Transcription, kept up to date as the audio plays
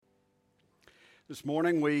This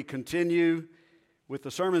morning we continue with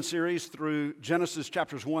the sermon series through Genesis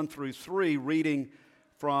chapters 1 through 3, reading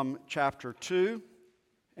from chapter 2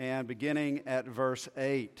 and beginning at verse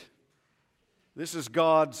 8. This is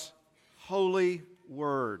God's holy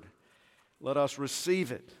word. Let us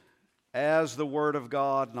receive it as the word of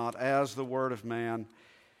God, not as the word of man.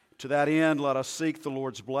 To that end, let us seek the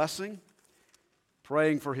Lord's blessing,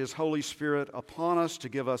 praying for His Holy Spirit upon us to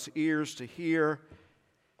give us ears to hear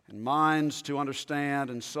and minds to understand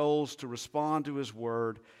and souls to respond to His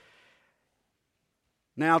word.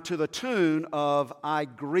 Now to the tune of I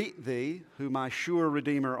Greet Thee, who my sure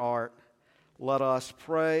Redeemer art, let us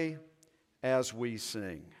pray as we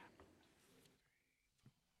sing.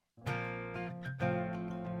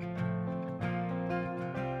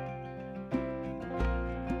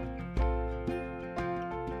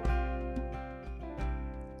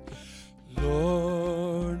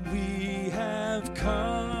 Lord, we have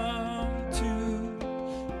come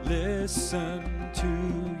to listen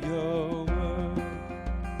to your word.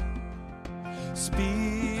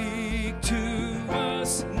 Speak to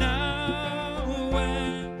us now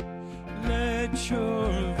and let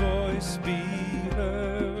your voice be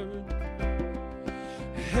heard.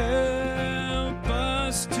 Help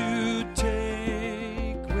us to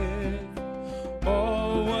take with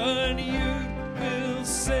all what you will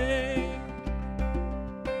say,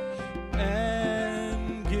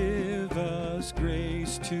 and give us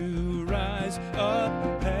grace to rise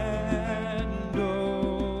up and obey.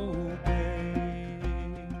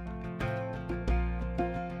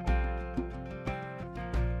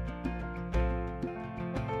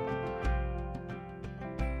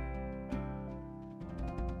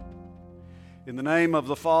 In the name of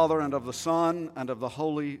the Father, and of the Son, and of the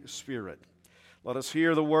Holy Spirit, let us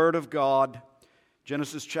hear the word of God.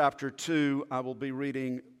 Genesis chapter 2, I will be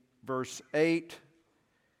reading verse 8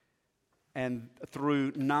 and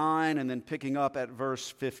through 9, and then picking up at verse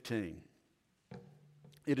 15.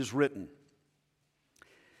 It is written,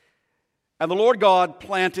 "And the Lord God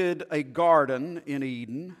planted a garden in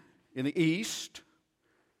Eden in the east,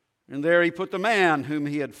 and there He put the man whom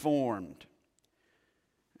He had formed.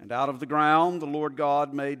 And out of the ground the Lord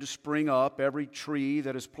God made to spring up every tree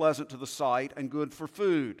that is pleasant to the sight and good for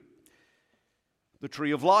food. The tree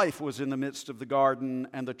of life was in the midst of the garden,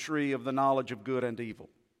 and the tree of the knowledge of good and evil."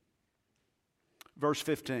 Verse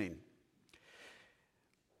 15.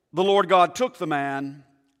 "The Lord God took the man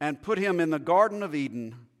and put him in the Garden of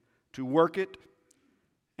Eden to work it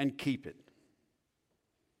and keep it.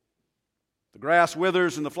 The grass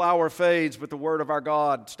withers and the flower fades, but the word of our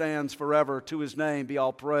God stands forever. To His name be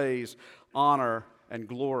all praise, honor, and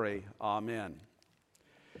glory. Amen."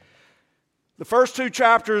 The first two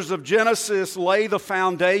chapters of Genesis lay the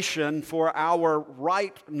foundation for our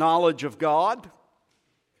right knowledge of God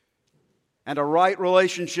and a right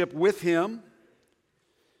relationship with Him,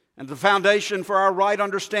 and the foundation for our right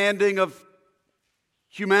understanding of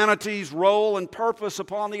humanity's role and purpose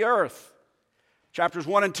upon the earth. Chapters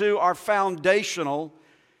 1 and 2 are foundational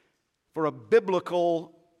for a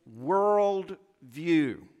biblical world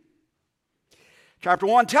view. Chapter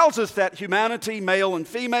 1 tells us that humanity, male and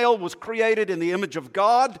female, was created in the image of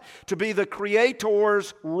God to be the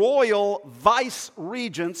Creator's royal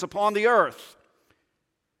vice-regents upon the earth,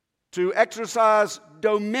 to exercise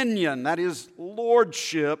dominion, that is,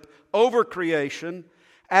 lordship over creation,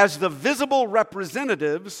 as the visible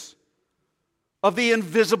representatives of the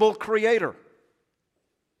invisible Creator.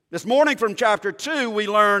 This morning from chapter 2, we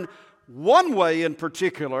learn one way in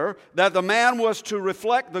particular that the man was to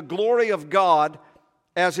reflect the glory of God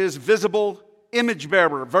as His visible image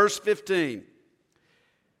bearer. Verse 15.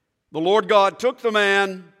 "The Lord God took the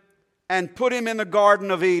man and put him in the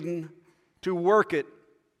Garden of Eden to work it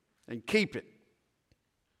and keep it."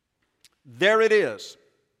 There it is,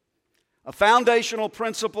 a foundational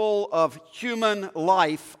principle of human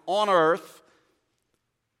life on earth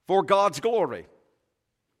for God's glory.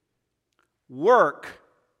 Work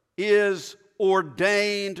is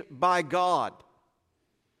ordained by God.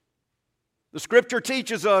 The Scripture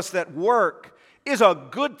teaches us that work is a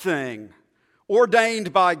good thing,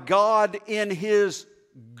 ordained by God in His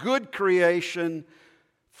good creation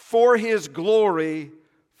for His glory,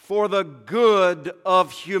 for the good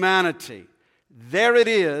of humanity. There it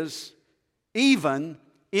is, even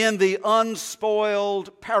in the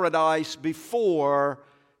unspoiled paradise before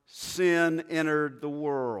sin entered the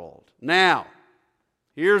world. Now,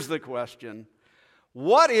 here's the question.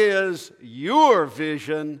 What is your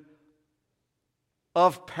vision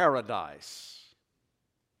of paradise?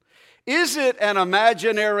 Is it an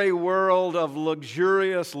imaginary world of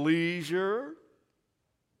luxurious leisure?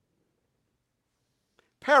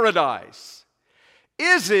 Paradise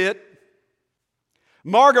Is it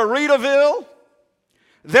Margaritaville?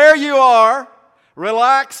 There you are,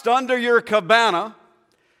 relaxed under your cabana,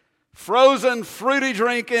 frozen fruity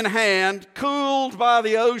drink in hand, cooled by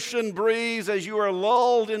the ocean breeze as you are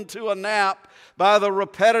lulled into a nap by the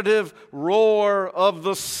repetitive roar of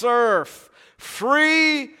the surf,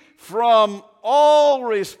 free from all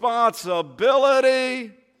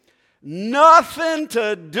responsibility, nothing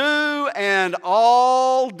to do, and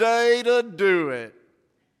all day to do it.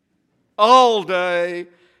 All day,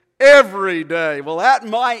 every day. Well, that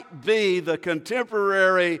might be the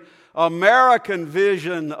contemporary American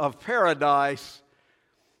vision of paradise,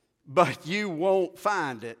 but you won't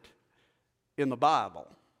find it in the Bible.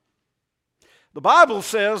 The Bible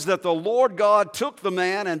says that the Lord God took the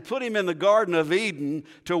man and put him in the Garden of Eden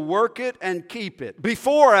to work it and keep it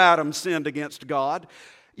before Adam sinned against God.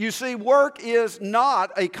 You see, work is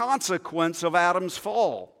not a consequence of Adam's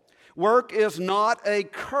fall. Work is not a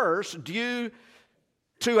curse due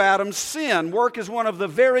to Adam's sin. Work is one of the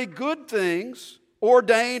very good things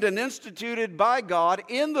ordained and instituted by God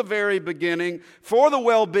in the very beginning for the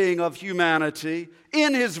well-being of humanity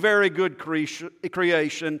in His very good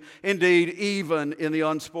creation, indeed even in the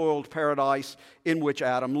unspoiled paradise in which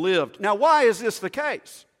Adam lived. Now, why is this the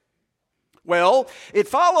case? Well, it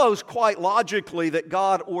follows quite logically that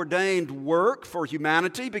God ordained work for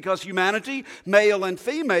humanity because humanity, male and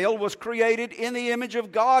female, was created in the image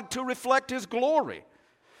of God to reflect His glory.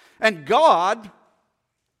 And God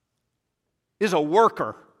is a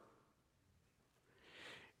worker.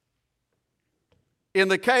 In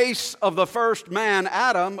the case of the first man,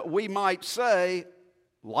 Adam, we might say,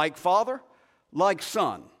 like father, like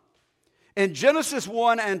son. In Genesis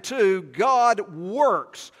 1 and 2, God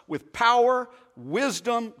works with power,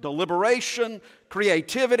 wisdom, deliberation,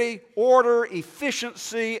 creativity, order,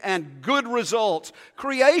 efficiency, and good results.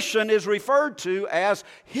 Creation is referred to as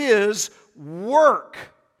His work.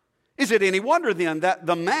 Is it any wonder then that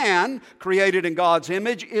the man created in God's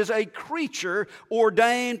image is a creature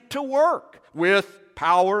ordained to work with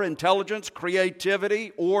power, intelligence,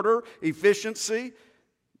 creativity, order, efficiency,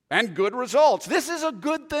 and good results? This is a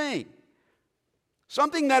good thing.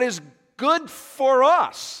 Something that is good for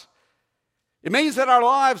us. It means that our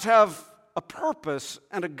lives have a purpose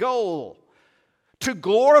and a goal to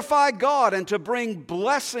glorify God and to bring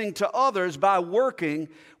blessing to others by working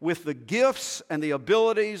with the gifts and the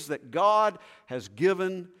abilities that God has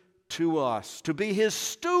given to us, to be His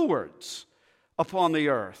stewards upon the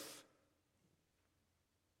earth.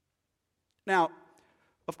 Now,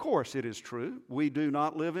 of course it is true, we do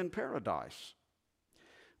not live in paradise.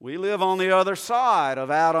 We live on the other side of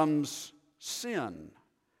Adam's sin.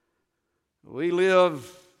 We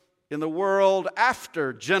live in the world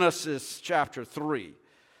after Genesis chapter 3,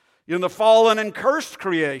 in the fallen and cursed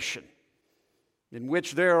creation, in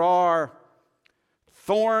which there are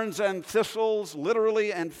thorns and thistles,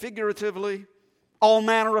 literally and figuratively, all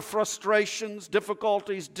manner of frustrations,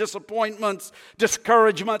 difficulties, disappointments,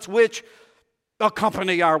 discouragements, which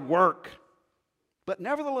accompany our work. But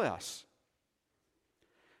nevertheless,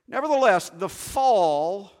 the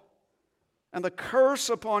fall and the curse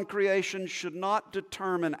upon creation should not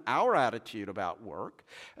determine our attitude about work.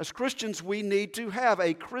 As Christians, we need to have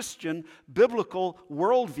a Christian biblical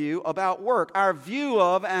worldview about work. Our view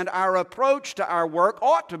of and our approach to our work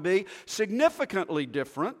ought to be significantly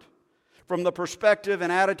different from the perspective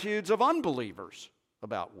and attitudes of unbelievers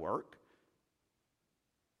about work.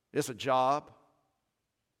 It's a job.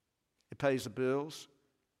 It pays the bills.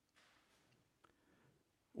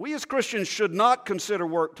 We as Christians should not consider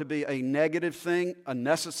work to be a negative thing, a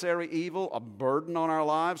necessary evil, a burden on our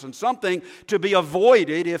lives, and something to be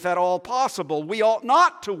avoided if at all possible. We ought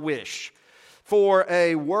not to wish for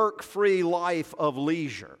a work-free life of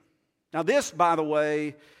leisure. Now this, by the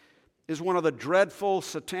way, is one of the dreadful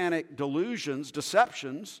satanic delusions,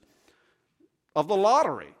 deceptions of the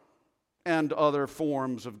lottery and other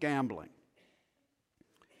forms of gambling.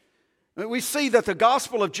 We see that the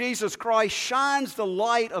gospel of Jesus Christ shines the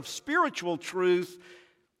light of spiritual truth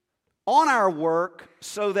on our work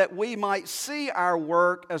so that we might see our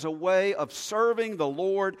work as a way of serving the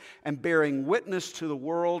Lord and bearing witness to the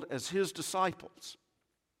world as His disciples.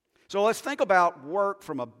 So let's think about work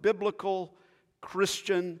from a biblical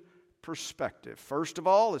Christian perspective. First of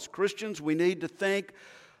all, as Christians, we need to think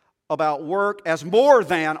about work as more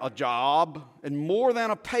than a job and more than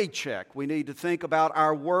a paycheck. We need to think about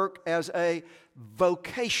our work as a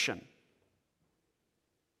vocation.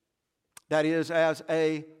 That is, as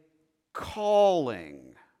a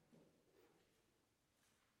calling.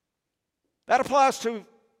 That applies to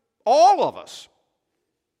all of us.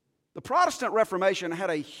 The Protestant Reformation had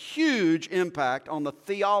a huge impact on the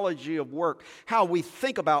theology of work, how we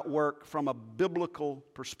think about work from a biblical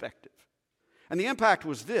perspective. And the impact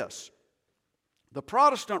was this. The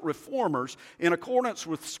Protestant reformers, in accordance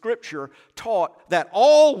with Scripture, taught that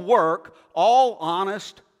all work, all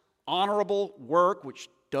honest, honorable work, which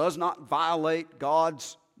does not violate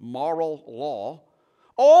God's moral law,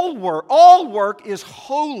 all work is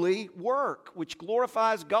holy work, which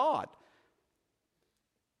glorifies God,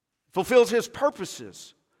 fulfills His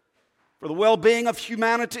purposes for the well-being of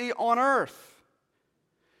humanity on earth.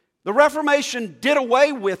 The Reformation did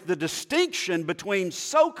away with the distinction between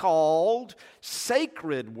so-called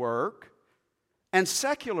sacred work and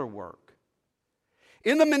secular work.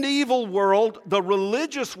 In the medieval world, the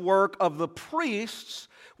religious work of the priests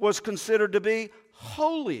was considered to be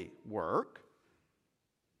holy work,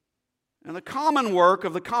 and the common work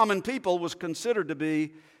of the common people was considered to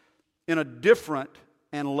be in a different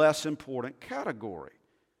and less important category.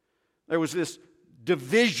 There was this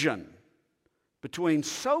division between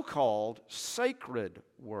so-called sacred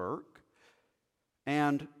work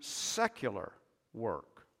and secular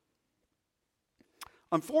work.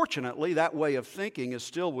 Unfortunately, that way of thinking is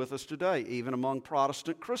still with us today, even among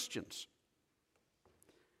Protestant Christians.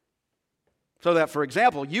 So that, for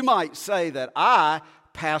example, you might say that I,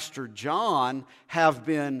 Pastor John, have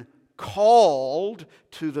been called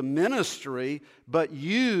to the ministry, but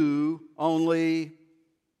you only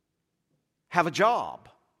have a job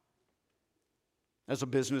as a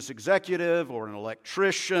business executive or an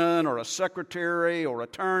electrician or a secretary or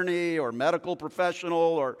attorney or medical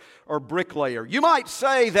professional or bricklayer. You might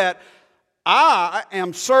say that I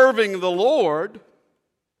am serving the Lord,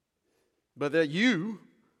 but that you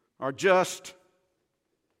are just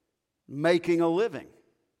making a living.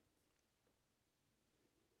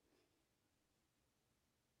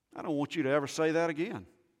 I don't want you to ever say that again.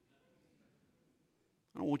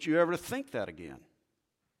 I don't want you ever to think that again.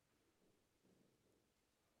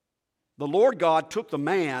 The Lord God took the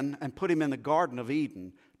man and put him in the Garden of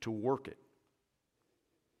Eden to work it.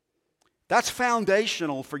 That's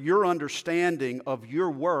foundational for your understanding of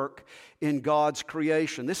your work in God's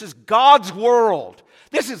creation. This is God's world.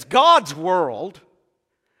 This is God's world.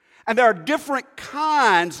 And there are different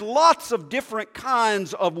kinds, lots of different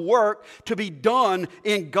kinds of work to be done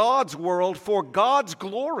in God's world for God's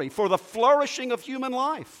glory, for the flourishing of human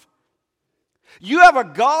life. You have a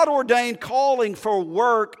God-ordained calling for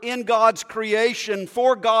work in God's creation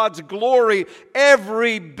for God's glory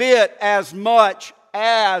every bit as much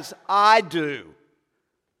as I do.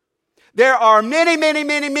 There are many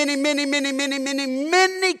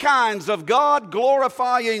kinds of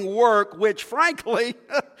God-glorifying work which, frankly,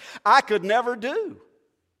 I could never do.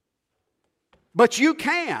 But you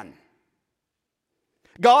can.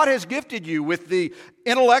 God has gifted you with the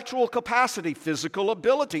intellectual capacity, physical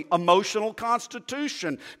ability, emotional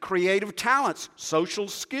constitution, creative talents, social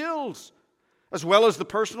skills, as well as the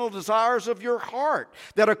personal desires of your heart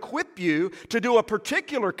that equip you to do a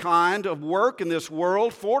particular kind of work in this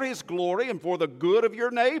world for His glory and for the good of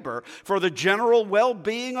your neighbor, for the general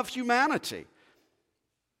well-being of humanity.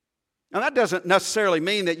 Now, that doesn't necessarily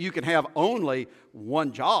mean that you can have only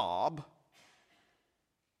one job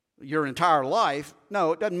your entire life.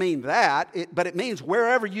 No, it doesn't mean that. But it means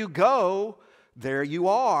wherever you go, there you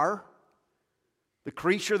are. The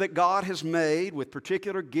creature that God has made with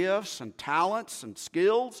particular gifts and talents and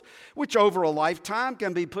skills, which over a lifetime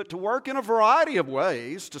can be put to work in a variety of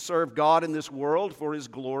ways to serve God in this world for His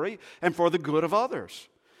glory and for the good of others.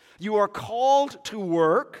 You are called to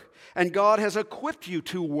work, and God has equipped you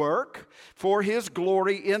to work for His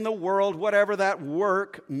glory in the world, whatever that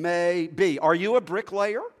work may be. Are you a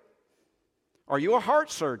bricklayer? Are you a heart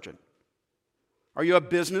surgeon? Are you a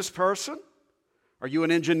business person? Are you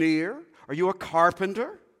an engineer? Are you a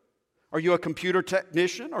carpenter? Are you a computer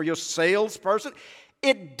technician? Are you a salesperson?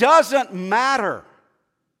 It doesn't matter.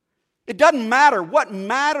 It doesn't matter. What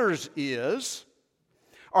matters is,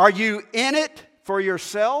 are you in it for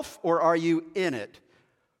yourself or are you in it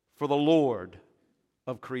for the Lord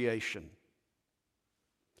of creation?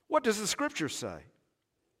 What does the Scripture say?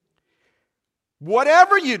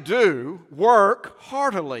 Whatever you do, work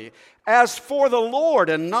heartily, as for the Lord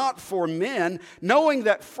and not for men, knowing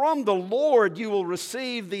that from the Lord you will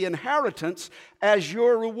receive the inheritance as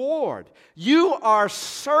your reward. You are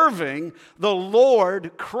serving the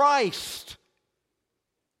Lord Christ.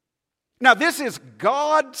 Now, this is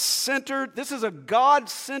God-centered. This is a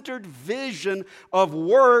God-centered vision of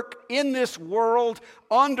work in this world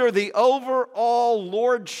under the overall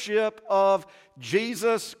lordship of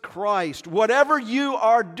Jesus Christ. Whatever you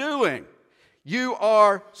are doing, you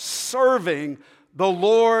are serving the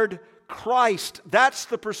Lord Christ. That's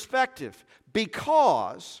the perspective.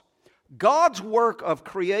 Because God's work of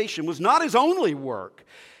creation was not His only work.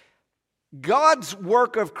 God's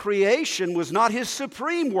work of creation was not His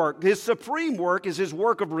supreme work. His supreme work is His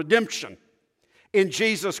work of redemption in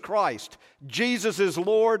Jesus Christ. Jesus is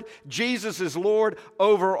Lord. Jesus is Lord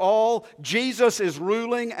over all. Jesus is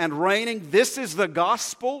ruling and reigning. This is the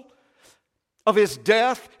gospel of His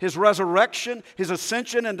death, His resurrection, His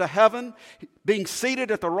ascension into heaven, being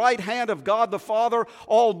seated at the right hand of God the Father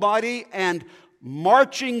Almighty, and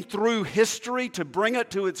marching through history to bring it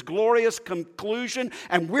to its glorious conclusion.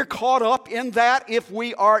 And we're caught up in that if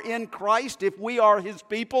we are in Christ, if we are His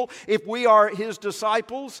people, if we are His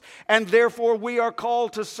disciples. And therefore we are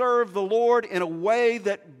called to serve the Lord in a way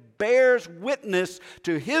that bears witness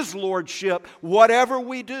to His lordship, whatever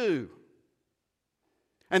we do.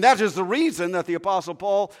 And that is the reason that the Apostle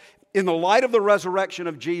Paul, in the light of the resurrection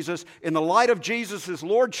of Jesus, in the light of Jesus'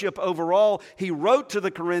 lordship over all, he wrote to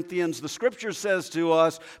the Corinthians, the Scripture says to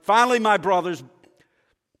us, finally, my brothers,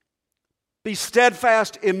 be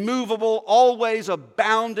steadfast, immovable, always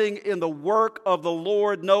abounding in the work of the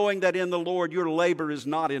Lord, knowing that in the Lord your labor is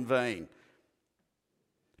not in vain.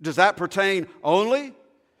 Does that pertain only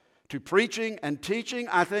to preaching and teaching?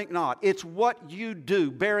 I think not. It's what you do,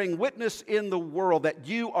 bearing witness in the world that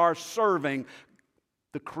you are serving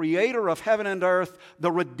the Creator of heaven and earth,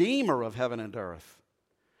 the Redeemer of heaven and earth,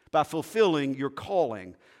 by fulfilling your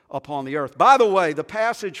calling upon the earth. By the way, the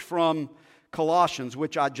passage from Colossians,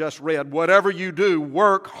 which I just read, whatever you do,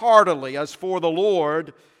 work heartily as for the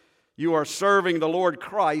Lord. You are serving the Lord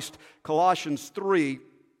Christ, Colossians 3.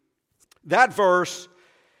 That verse,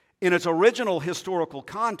 in its original historical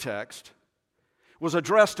context, was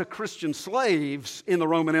addressed to Christian slaves in the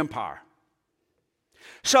Roman Empire.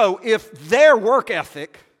 So if their work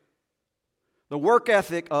ethic, the work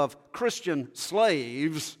ethic of Christian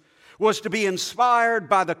slaves, was to be inspired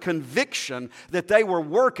by the conviction that they were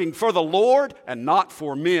working for the Lord and not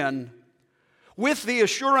for men, with the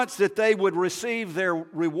assurance that they would receive their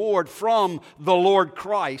reward from the Lord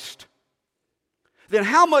Christ, then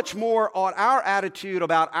how much more ought our attitude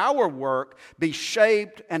about our work be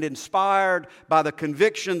shaped and inspired by the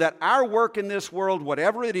conviction that our work in this world,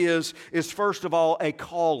 whatever it is first of all a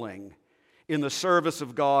calling in the service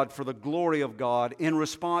of God for the glory of God in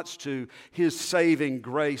response to His saving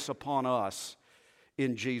grace upon us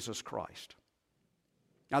in Jesus Christ.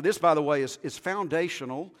 Now this, by the way, is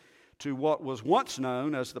foundational to what was once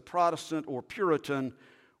known as the Protestant or Puritan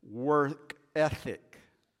work ethic.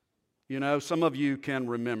 You know, some of you can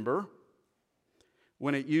remember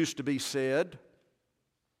when it used to be said,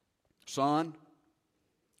 son,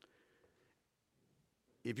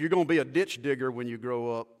 if you're going to be a ditch digger when you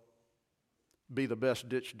grow up, be the best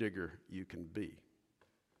ditch digger you can be.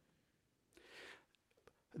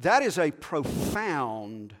 That is a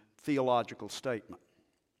profound theological statement.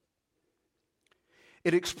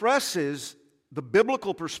 It expresses the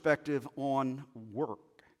biblical perspective on work.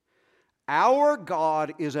 Our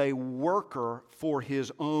God is a worker for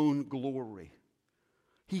His own glory.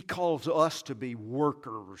 He calls us to be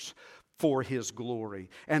workers for His glory.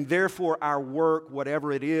 And therefore our work,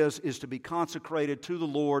 whatever it is to be consecrated to the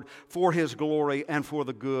Lord for His glory and for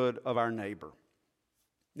the good of our neighbor.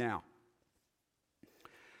 Now,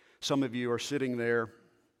 some of you are sitting there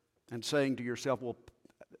and saying to yourself, well,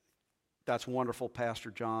 that's wonderful,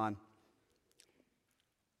 Pastor John.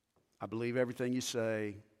 I believe everything you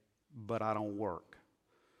say, but I don't work.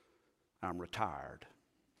 I'm retired.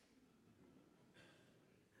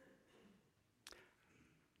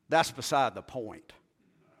 That's beside the point.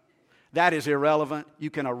 That is irrelevant. You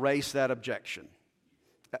can erase that objection.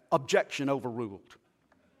 Objection overruled.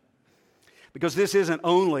 Because this isn't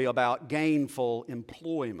only about gainful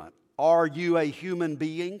employment. Are you a human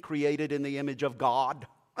being created in the image of God?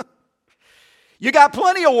 You got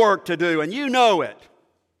plenty of work to do, and you know it.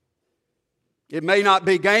 It may not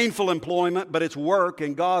be gainful employment, but it's work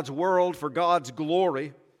in God's world for God's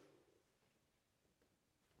glory.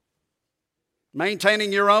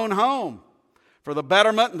 Maintaining your own home for the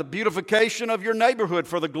betterment and the beautification of your neighborhood,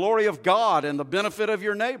 for the glory of God and the benefit of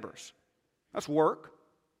your neighbors. That's work.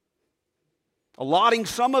 Allotting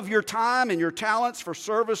some of your time and your talents for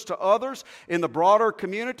service to others in the broader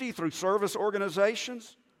community through service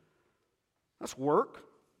organizations. That's work.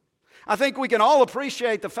 I think we can all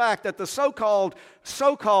appreciate the fact that the so-called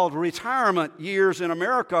retirement years in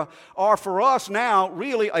America are for us now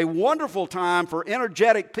really a wonderful time for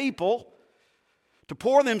energetic people to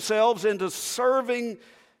pour themselves into serving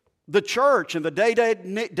the church and the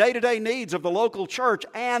day-to-day needs of the local church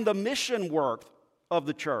and the mission work of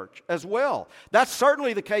the church as well. That's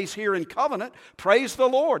certainly the case here in Covenant. Praise the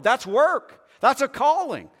Lord. That's work. That's a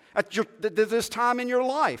calling at this time in your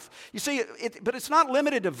life. You see, but it's not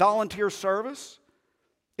limited to volunteer service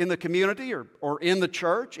in the community or in the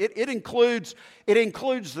church. It includes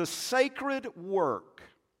the sacred work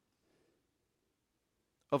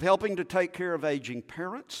of helping to take care of aging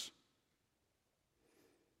parents,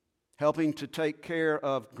 helping to take care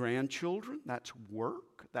of grandchildren. That's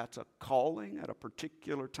work. That's a calling at a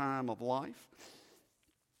particular time of life.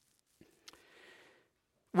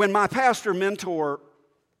 When my pastor mentor,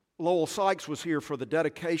 Lowell Sykes, was here for the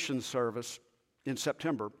dedication service in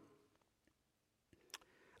September,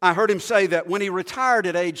 I heard him say that when he retired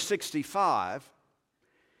at age 65,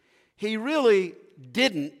 he really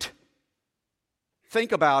didn't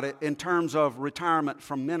think about it in terms of retirement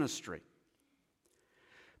from ministry,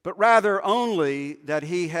 but rather only that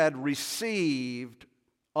he had received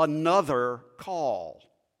another call.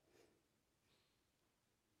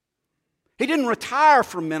 He didn't retire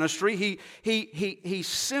from ministry. He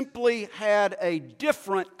simply had a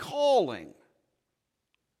different calling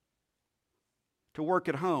to work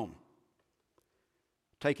at home,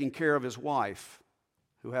 taking care of his wife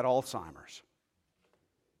who had Alzheimer's.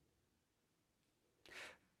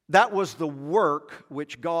 That was the work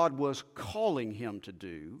which God was calling him to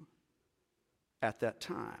do at that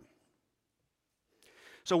time.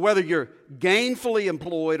 So whether you're gainfully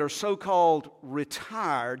employed or so-called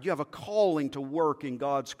retired, you have a calling to work in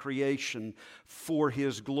God's creation for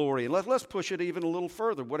His glory. And let's push it even a little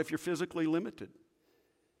further. What if you're physically limited?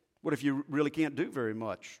 What if you really can't do very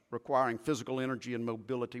much, requiring physical energy and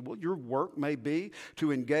mobility? Well, your work may be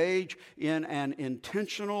to engage in an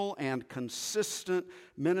intentional and consistent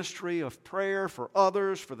ministry of prayer for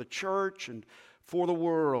others, for the church, and for the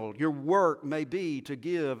world. Your work may be to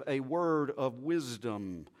give a word of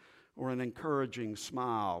wisdom or an encouraging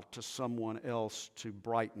smile to someone else to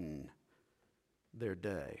brighten their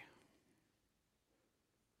day.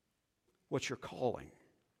 What's your calling?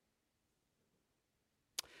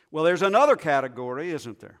 Well, there's another category,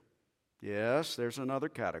 isn't there? Yes, there's another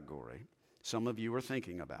category. Some of you are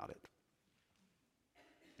thinking about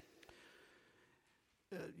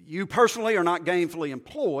it. You personally are not gainfully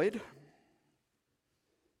employed,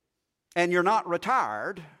 and you're not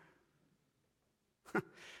retired,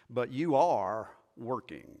 but you are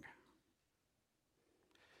working.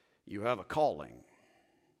 You have a calling.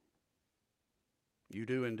 You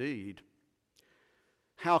do indeed.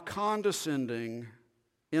 How condescending,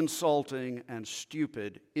 insulting, and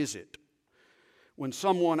stupid is it when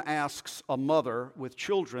someone asks a mother with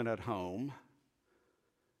children at home,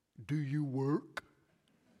 "Do you work?"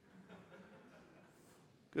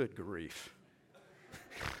 Good grief.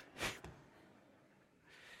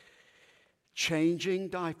 Changing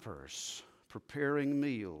diapers, preparing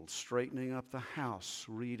meals, straightening up the house,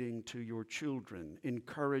 reading to your children,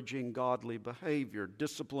 encouraging godly behavior,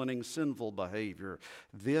 disciplining sinful behavior.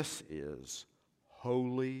 This is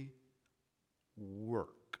holy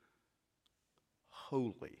work.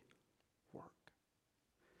 Holy work.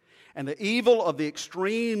 And the evil of the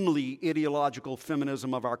extremely ideological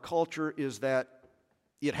feminism of our culture is that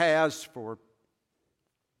it has, for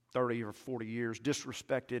 30 or 40 years,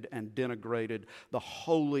 disrespected and denigrated the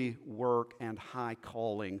holy work and high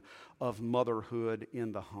calling of motherhood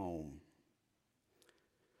in the home.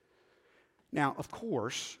 Now, of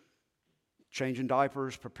course, changing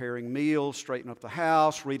diapers, preparing meals, straightening up the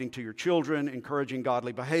house, reading to your children, encouraging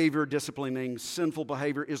godly behavior, disciplining sinful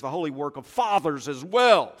behavior is the holy work of fathers as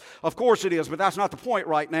well. Of course it is, but that's not the point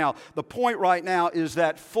right now. The point right now is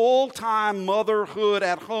that full-time motherhood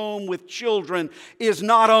at home with children is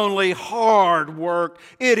not only hard work,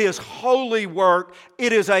 it is holy work.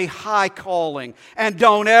 It is a high calling. And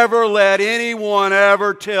don't ever let anyone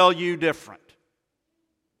ever tell you different.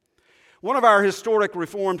 One of our historic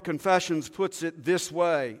Reformed confessions puts it this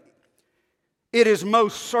way: it is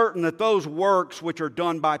most certain that those works which are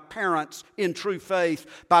done by parents in true faith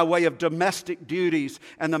by way of domestic duties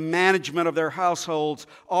and the management of their households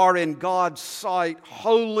are in God's sight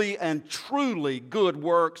holy and truly good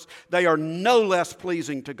works. They are no less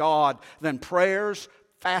pleasing to God than prayers,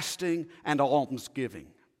 fasting, and almsgiving.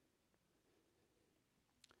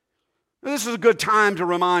 This is a good time to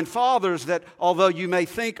remind fathers that although you may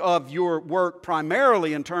think of your work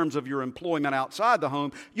primarily in terms of your employment outside the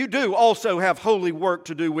home, you do also have holy work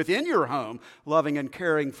to do within your home, loving and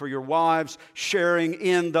caring for your wives, sharing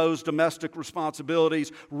in those domestic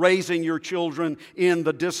responsibilities, raising your children in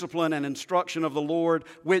the discipline and instruction of the Lord,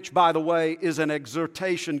 which, by the way, is an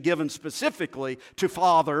exhortation given specifically to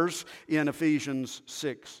fathers in Ephesians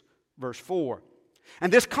 6, verse 4.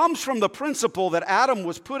 And this comes from the principle that Adam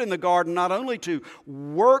was put in the garden not only to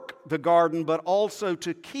work the garden, but also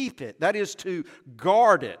to keep it. That is, to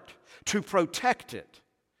guard it, to protect it.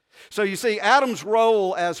 So you see, Adam's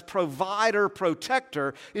role as provider,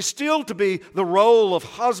 protector, is still to be the role of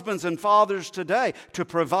husbands and fathers today, to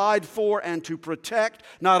provide for and to protect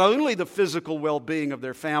not only the physical well-being of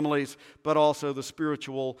their families, but also the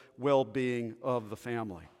spiritual well-being of the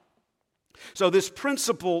family. So this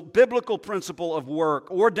principle, biblical principle of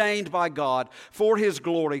work ordained by God for His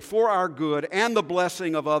glory, for our good, and the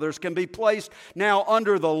blessing of others can be placed now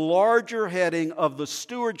under the larger heading of the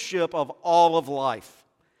stewardship of all of life.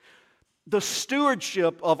 The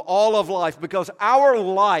stewardship of all of life, because our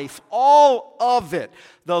life, all of it,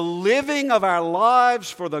 the living of our lives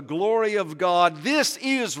for the glory of God, this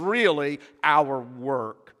is really our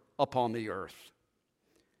work upon the earth.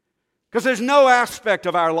 Because there's no aspect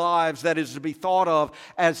of our lives that is to be thought of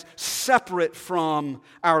as separate from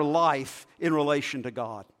our life in relation to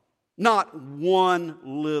God. Not one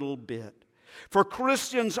little bit. For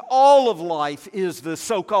Christians, all of life is the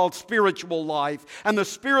so-called spiritual life. And the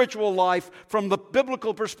spiritual life, from the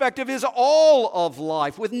biblical perspective, is all of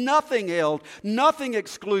life, with nothing held, nothing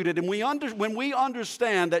excluded. And when we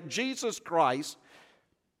understand that Jesus Christ,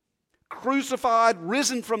 crucified,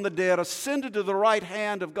 risen from the dead, ascended to the right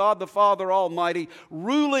hand of God the Father Almighty,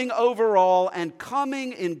 ruling over all and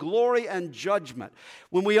coming in glory and judgment.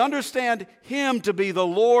 When we understand Him to be the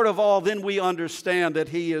Lord of all, then we understand that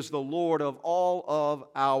He is the Lord of all of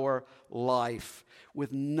our life,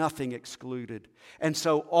 with nothing excluded. And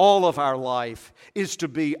so all of our life is to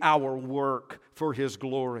be our work for His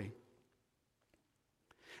glory.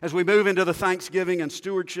 As we move into the Thanksgiving and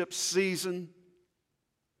stewardship season,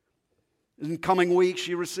 in coming weeks,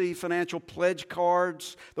 you receive financial pledge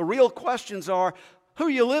cards. The real questions are, who are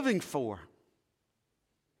you living for?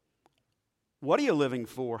 What are you living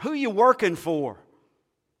for? Who are you working for?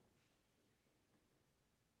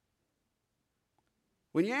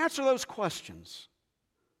 When you answer those questions,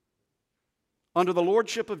 under the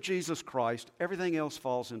lordship of Jesus Christ, everything else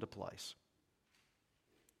falls into place,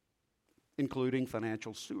 including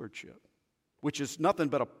financial stewardship, which is nothing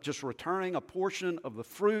but just returning a portion of the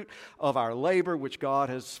fruit of our labor, which God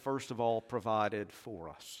has first of all provided for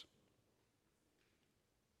us.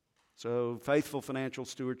 So faithful financial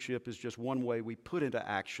stewardship is just one way we put into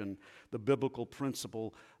action the biblical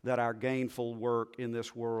principle that our gainful work in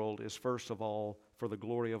this world is first of all for the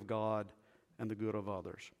glory of God and the good of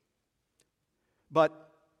others.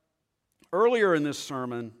 But earlier in this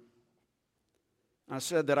sermon, I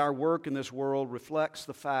said that our work in this world reflects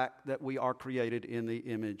the fact that we are created in the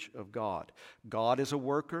image of God. God is a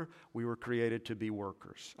worker. We were created to be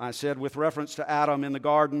workers. I said with reference to Adam in the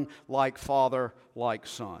garden, like father, like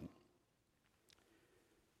son.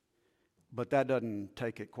 But that doesn't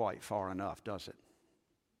take it quite far enough, does it?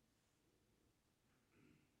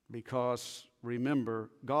 Because remember,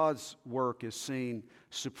 God's work is seen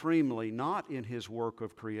supremely not in His work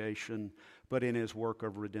of creation, but in His work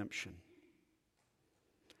of redemption.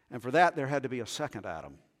 And for that, there had to be a second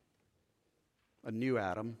Adam, a new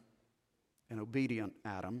Adam, an obedient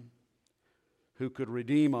Adam, who could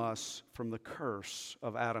redeem us from the curse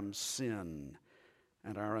of Adam's sin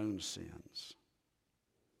and our own sins.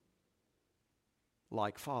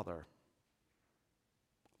 Like Father,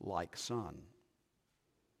 like Son.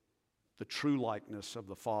 The true likeness of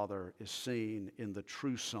the Father is seen in the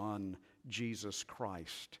true Son, Jesus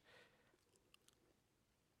Christ.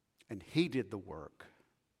 And He did the work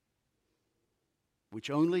which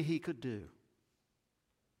only He could do.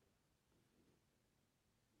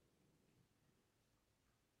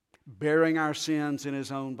 Bearing our sins in His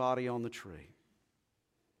own body on the tree.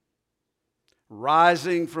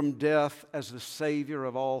 Rising from death as the Savior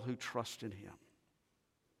of all who trust in Him.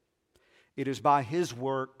 It is by His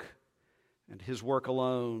work and His work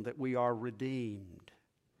alone that we are redeemed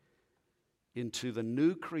into the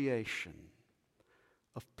new creation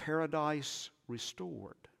of paradise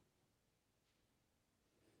restored.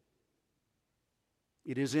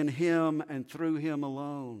 It is in Him and through Him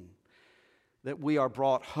alone that we are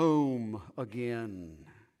brought home again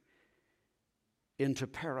into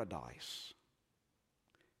paradise,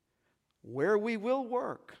 where we will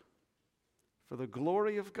work for the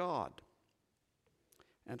glory of God,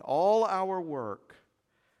 and all our work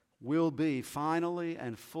will be finally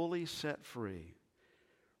and fully set free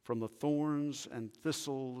from the thorns and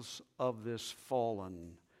thistles of this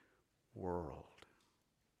fallen world.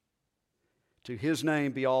 To His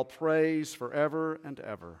name be all praise forever and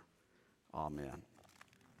ever. Amen.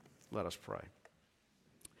 Let us pray.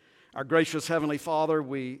 Our gracious Heavenly Father,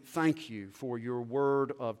 we thank You for Your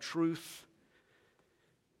word of truth.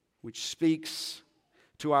 which speaks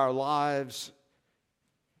to our lives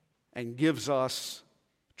and gives us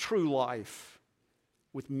true life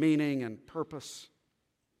with meaning and purpose.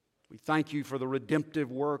 We thank you for the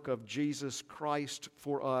redemptive work of Jesus Christ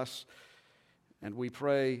for us, and we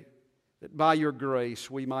pray that by your grace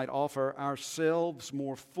we might offer ourselves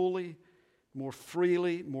more fully, more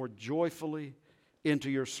freely, more joyfully into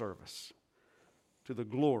your service, to the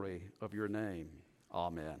glory of your name.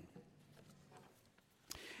 Amen.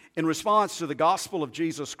 In response to the gospel of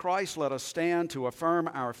Jesus Christ, let us stand to affirm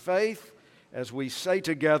our faith as we say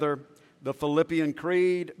together the Philippian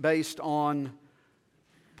Creed based on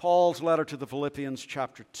Paul's letter to the Philippians,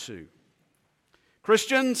 chapter 2.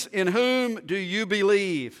 Christians, in whom do you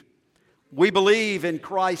believe? We believe in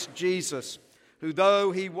Christ Jesus, who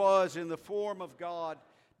though he was in the form of God,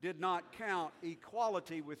 did not count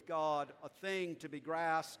equality with God a thing to be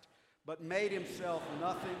grasped, but made himself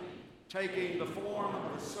nothing, taking the form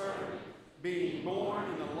of a servant, being born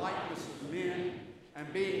in the likeness of men,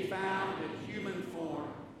 and being found in human form.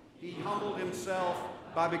 He humbled himself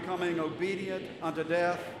by becoming obedient unto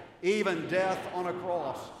death, even death on a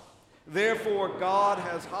cross. Therefore God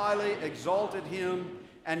has highly exalted him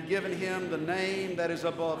and given him the name that is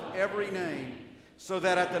above every name, so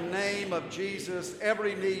that at the name of Jesus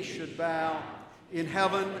every knee should bow, in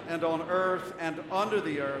heaven and on earth and under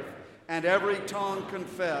the earth, and every tongue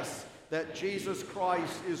confess that Jesus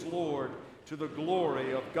Christ is Lord, to the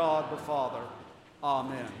glory of God the Father.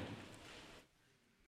 Amen.